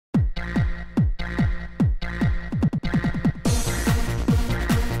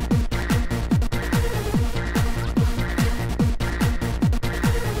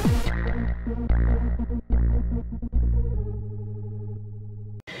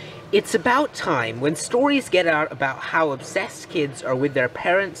It's about time when stories get out about how obsessed kids are with their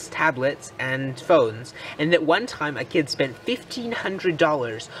parents' tablets and phones, and that one time a kid spent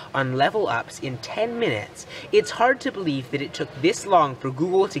 $1,500 on level ups in 10 minutes. It's hard to believe that it took this long for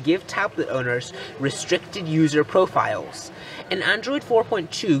Google to give tablet owners restricted user profiles. In Android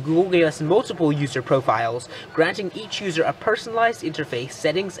 4.2, Google gave us multiple user profiles, granting each user a personalized interface,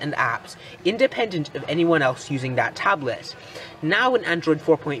 settings, and apps, independent of anyone else using that tablet. Now in Android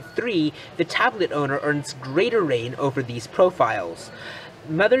 4.3, the tablet owner earns greater reign over these profiles.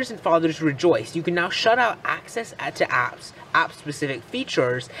 Mothers and fathers rejoice. You can now shut out access to apps, app-specific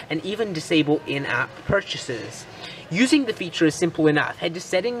features, and even disable in-app purchases. Using the feature is simple enough. Head to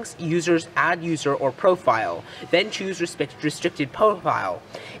Settings, Users, Add User or Profile, then choose Restricted Profile.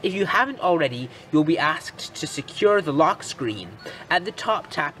 If you haven't already, you'll be asked to secure the lock screen. At the top,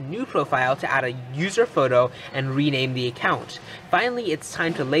 tap New Profile to add a user photo and rename the account. Finally, it's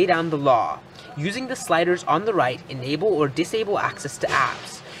time to lay down the law. Using the sliders on the right, enable or disable access to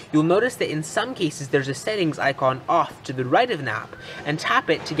apps. You'll notice that in some cases there's a settings icon off to the right of an app, and tap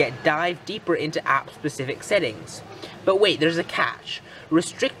it to dive deeper into app-specific settings. But wait, there's a catch.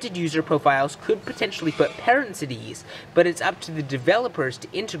 Restricted user profiles could potentially put parents at ease, but it's up to the developers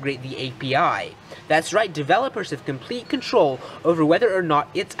to integrate the API. That's right, developers have complete control over whether or not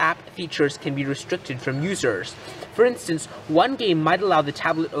its app features can be restricted from users. For instance, one game might allow the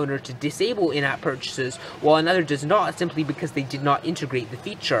tablet owner to disable in-app purchases, while another does not, simply because they did not integrate the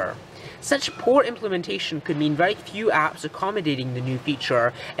feature. Such poor implementation could mean very few apps accommodating the new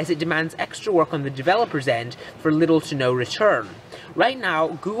feature, as it demands extra work on the developer's end for little to no return. Right now,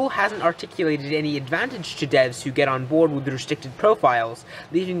 Google hasn't articulated any advantage to devs who get on board with restricted profiles,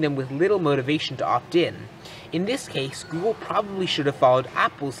 leaving them with little motivation to opt in. In this case, Google probably should have followed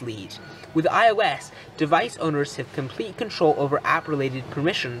Apple's lead. With iOS, device owners have complete control over app-related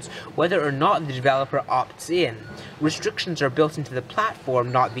permissions, whether or not the developer opts in. Restrictions are built into the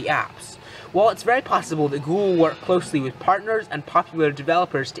platform, not the apps. While it's very possible that Google will work closely with partners and popular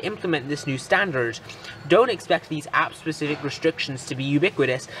developers to implement this new standard, don't expect these app-specific restrictions to be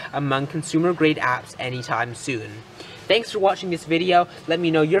ubiquitous among consumer-grade apps anytime soon. Thanks for watching this video. Let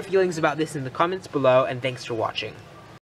me know your feelings about this in the comments below, and thanks for watching.